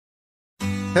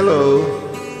Hello,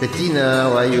 Bettina,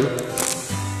 how are you?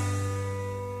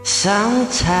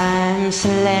 Sometimes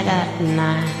late at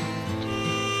night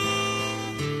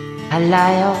I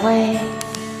lie awake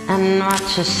and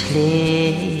watch you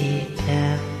sleeping.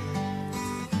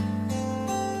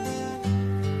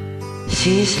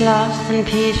 She's lost in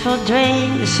peaceful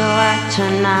dreams, so I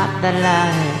turn out the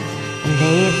light and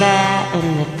lay there in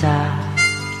the dark.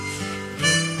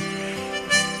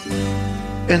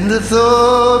 And the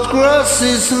thought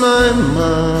crosses my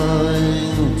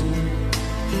mind,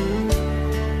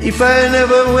 if I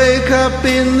never wake up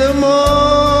in the morning,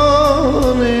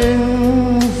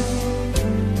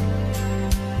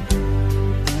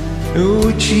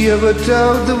 would she ever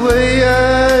doubt the way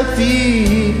I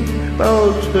feel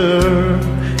about her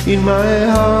in my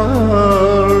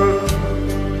heart?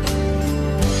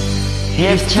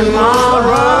 If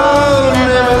tomorrow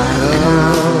never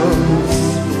comes,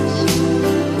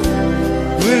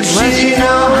 will she she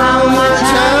know how much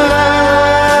I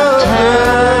loved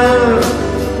her?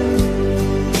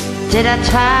 Did I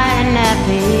try in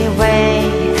every way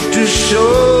to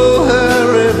show her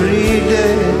every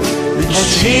day that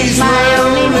she's my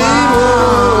only one?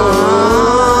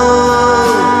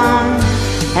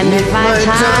 And if my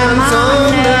time's on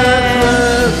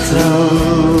earth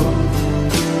through,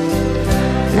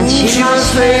 and she must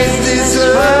face this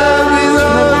world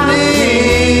without me,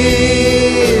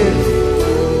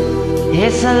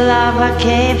 it's the love I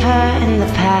gave her in the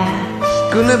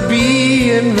past gonna be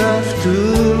enough to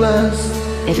last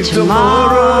if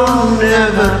tomorrow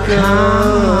never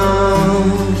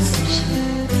comes.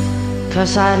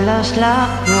 'Cause I lost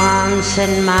loved ones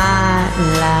in my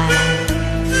life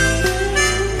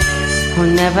who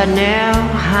never knew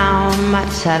how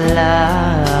much I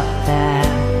loved them.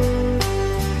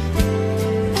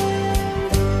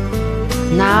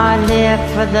 Now I live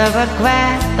with the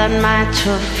regret that my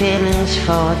true feelings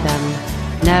for them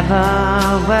never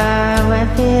were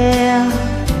revealed.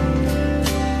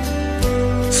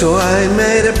 So I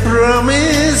made a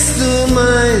promise to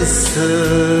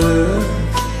myself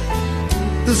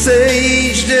to say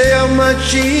each day how much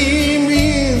she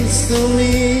means to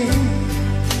me,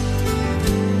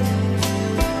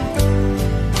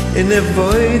 and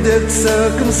avoid that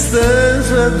circumstance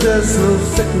where there's no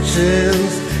second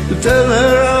chance to tell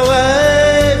her how I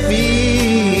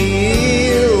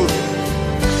feel.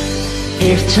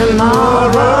 If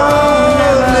tomorrow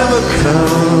never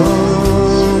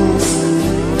comes,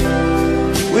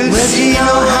 will she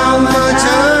know how much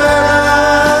I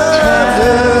love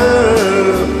her?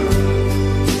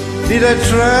 Did I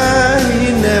try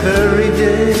in every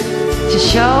day to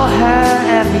show her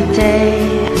every day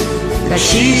that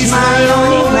she's my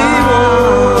only one?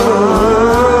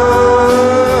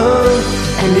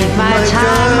 And if my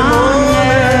time on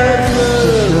earth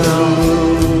is through,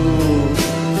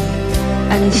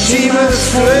 and she must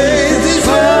face this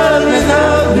world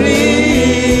without me,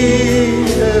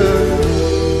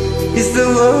 is the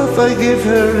love I gave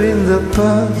her in the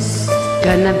past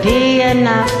gonna be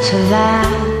enough to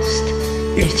last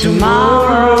if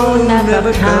tomorrow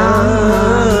never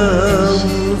comes?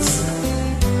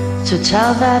 To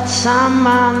tell that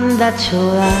someone that you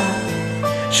love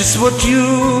just what you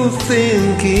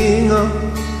thinking of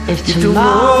if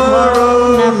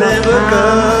tomorrow never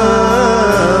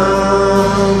comes.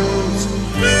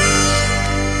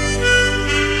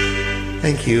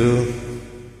 Thank you.